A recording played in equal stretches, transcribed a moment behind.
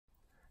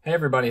Hey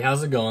everybody,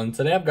 how's it going?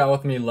 Today I've got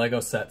with me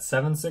Lego set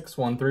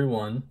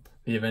 76131,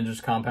 the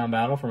Avengers Compound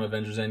Battle from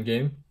Avengers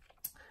Endgame.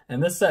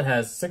 And this set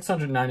has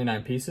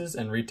 699 pieces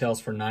and retails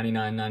for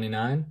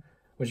 $99.99,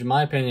 which in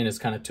my opinion is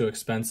kind of too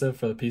expensive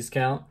for the piece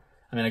count.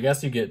 I mean, I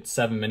guess you get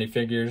 7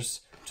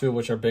 minifigures, 2 of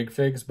which are big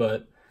figs,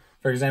 but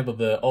for example,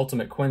 the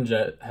Ultimate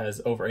Quinjet has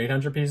over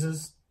 800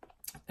 pieces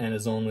and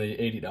is only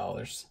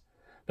 $80.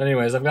 But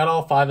anyways, I've got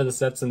all 5 of the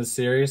sets in the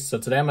series, so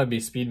today I'm going to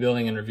be speed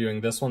building and reviewing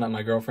this one that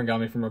my girlfriend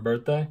got me for my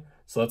birthday.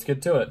 So let's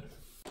get to it.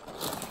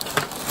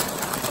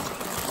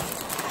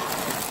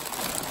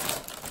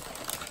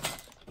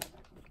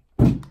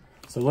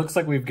 So it looks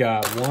like we've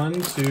got 1,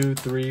 2,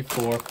 3,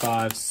 4,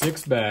 5,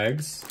 6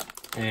 bags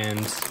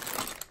and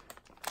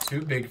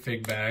 2 big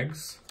fig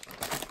bags.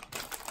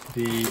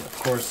 The,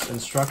 of course,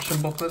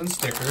 instruction booklet and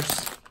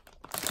stickers.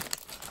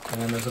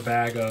 And then there's a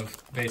bag of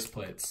base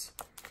plates.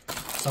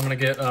 So I'm gonna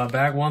get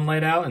bag 1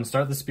 laid out and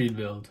start the speed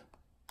build.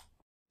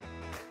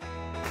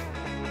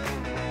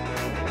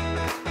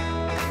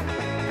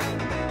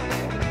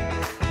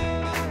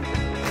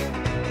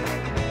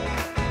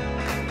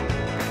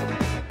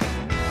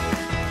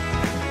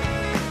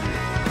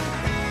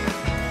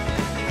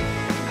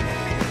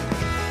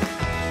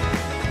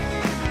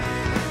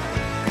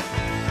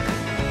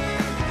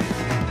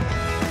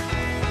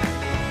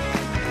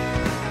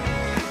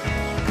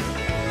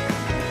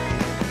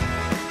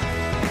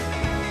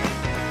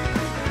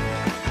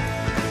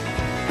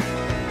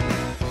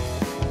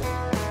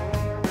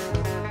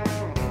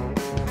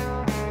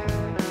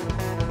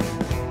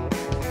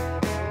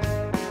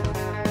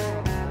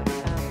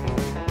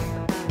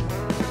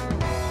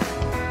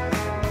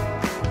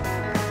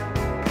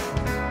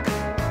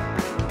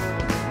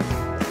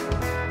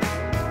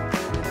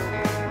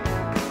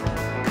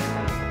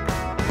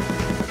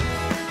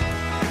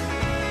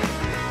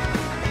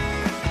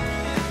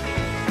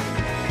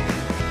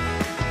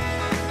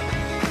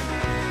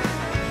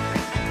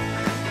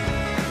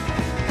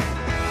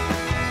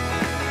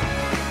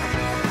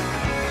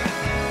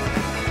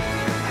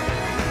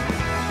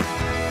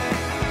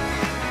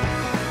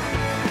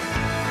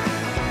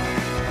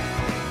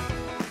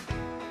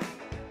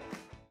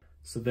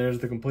 So there's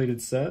the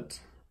completed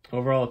set.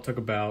 Overall, it took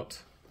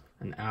about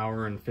an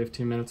hour and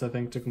 15 minutes, I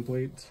think, to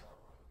complete.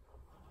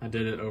 I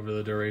did it over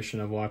the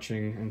duration of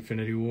watching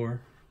Infinity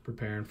War,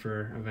 preparing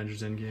for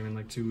Avengers Endgame in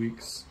like 2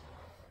 weeks.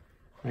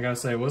 I gotta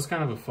say, it was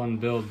kind of a fun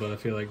build, but I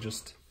feel like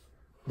just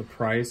the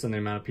price and the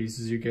amount of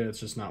pieces you get,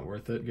 it's just not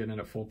worth it, getting it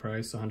at full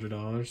price,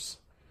 $100.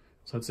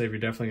 So I'd say if you're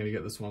definitely gonna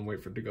get this one,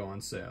 wait for it to go on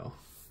sale.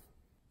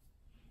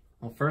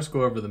 I'll first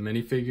go over the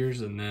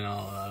minifigures and then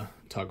I'll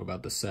talk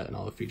about the set and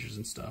all the features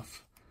and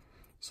stuff.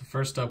 So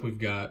first up, we've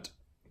got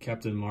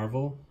Captain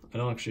Marvel. I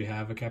don't actually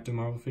have a Captain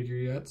Marvel figure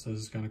yet, so this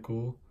is kind of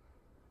cool.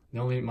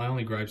 My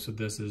only gripes with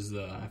this is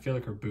I feel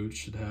like her boots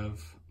should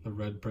have the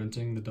red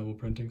printing, the double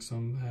printing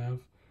some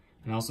have.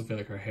 And I also feel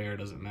like her hair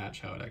doesn't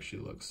match how it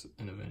actually looks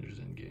in Avengers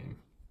Endgame.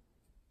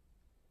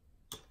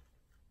 All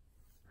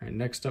right,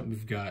 next up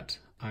we've got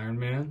Iron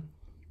Man.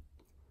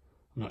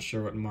 I'm not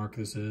sure what mark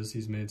this is,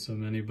 he's made so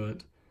many,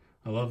 but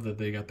I love that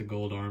they got the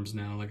gold arms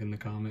now, like in the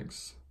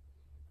comics.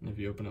 And if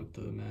you open up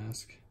the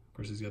mask, of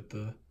course, he's got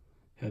the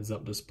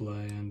heads-up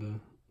display and a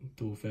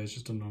dual face,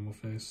 just a normal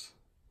face.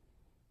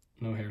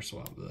 No hair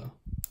swap, though.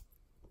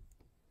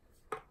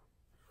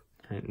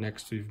 Alright,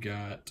 next we've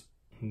got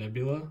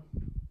Nebula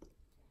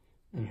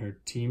and her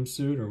team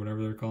suit, or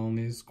whatever they're calling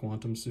these,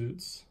 quantum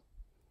suits.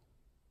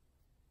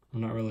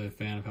 I'm not really a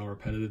fan of how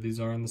repetitive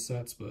these are in the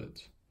sets, but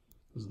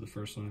this is the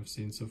first one I've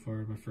seen so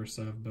far, my first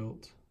set I've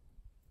built.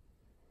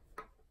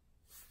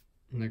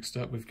 Next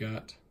up, we've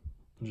got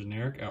a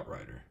generic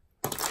Outrider.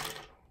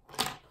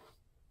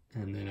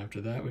 And then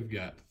after that, we've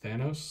got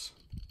Thanos.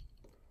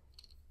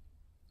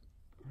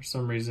 For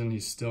some reason,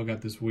 he's still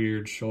got this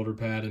weird shoulder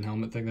pad and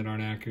helmet thing that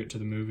aren't accurate to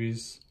the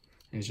movies.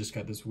 And he's just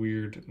got this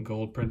weird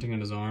gold printing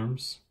on his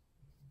arms.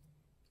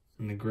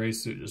 And the gray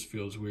suit just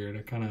feels weird.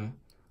 I kind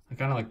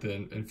of like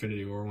the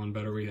Infinity War one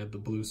better, where he had the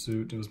blue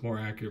suit. It was more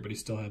accurate, but he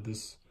still had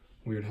this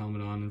weird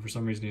helmet on. And for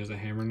some reason, he has a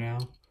hammer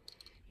now.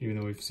 Even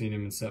though we've seen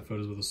him in set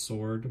photos with a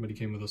sword, but he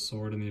came with a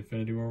sword in the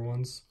Infinity War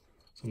ones.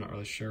 So I'm not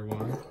really sure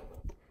why.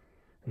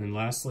 And then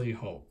lastly,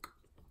 Hulk.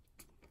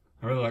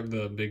 I really like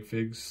the big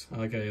figs. I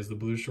like how he has the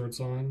blue shorts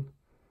on.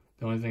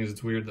 The only thing is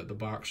it's weird that the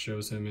box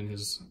shows him in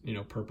his,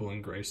 purple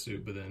and gray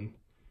suit, but then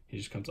he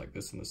just comes like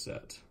this in the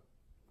set.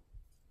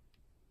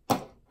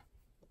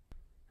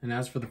 And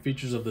as for the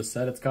features of the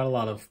set, it's got a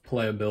lot of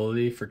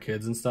playability for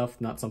kids and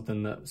stuff. Not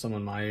something that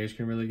someone my age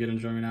can really get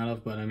enjoyment out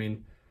of, but I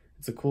mean,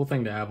 it's a cool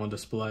thing to have on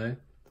display.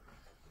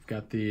 We've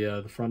got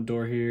the front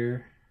door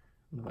here.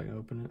 I don't know if I can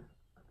open it.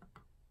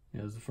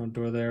 Yeah, there's the front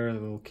door there,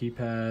 the little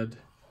keypad.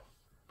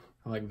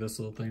 I like this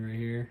little thing right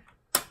here,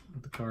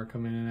 with the car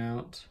coming in and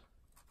out.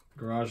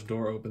 Garage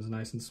door opens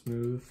nice and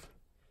smooth.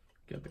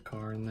 Get the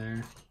car in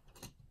there.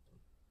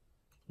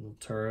 Little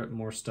turret,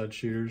 more stud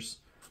shooters.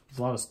 There's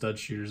a lot of stud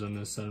shooters on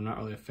this set. I'm not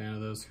really a fan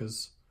of those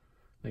because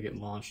they get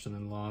launched and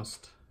then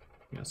lost.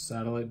 We got a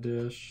satellite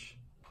dish.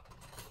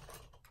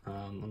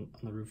 On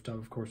the rooftop,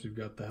 of course, we've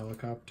got the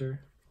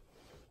helicopter.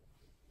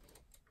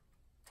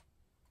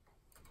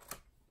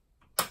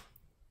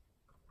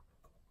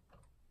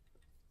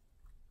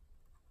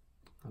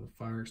 Got a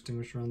fire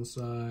extinguisher on the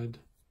side.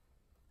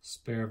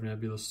 Spare of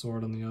Nebula's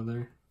sword on the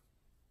other.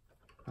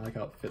 I like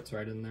how it fits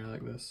right in there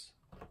like this.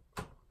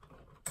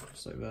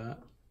 Just like that.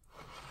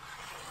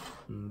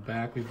 In the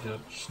back, we've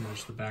just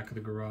finished the back of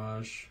the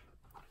garage.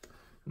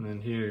 And then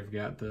here you've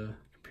got the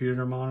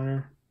computer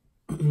monitor.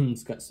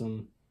 It's got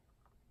some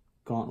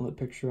gauntlet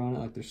picture on it,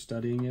 like they're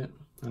studying it.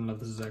 I don't know if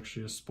this is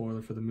actually a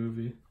spoiler for the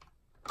movie.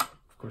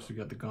 Of course, we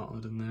got the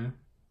gauntlet in there.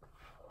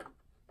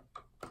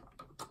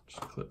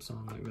 Just clips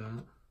on like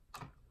that.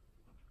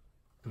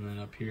 And then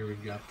up here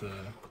we've got the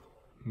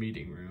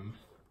meeting room.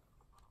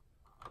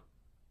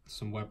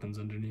 Some weapons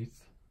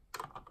underneath.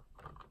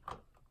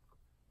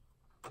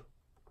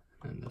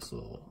 And this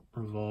little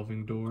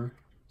revolving door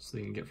so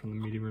they can get from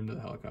the meeting room to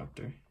the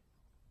helicopter.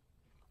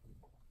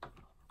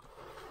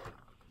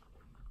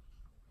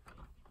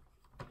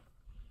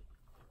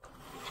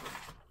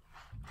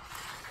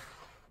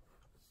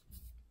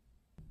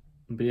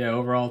 But yeah,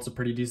 overall it's a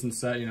pretty decent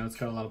set. You know, it's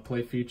got a lot of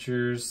play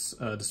features,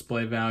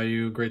 display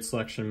value, great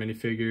selection of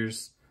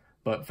minifigures.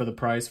 But for the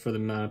price, for the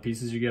amount of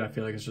pieces you get, I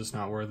feel like it's just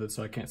not worth it.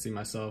 So I can't see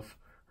myself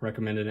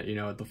recommending it, you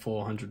know, at the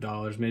full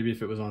 $100. Maybe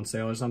if it was on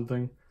sale or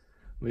something.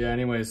 But yeah,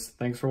 anyways,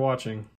 thanks for watching.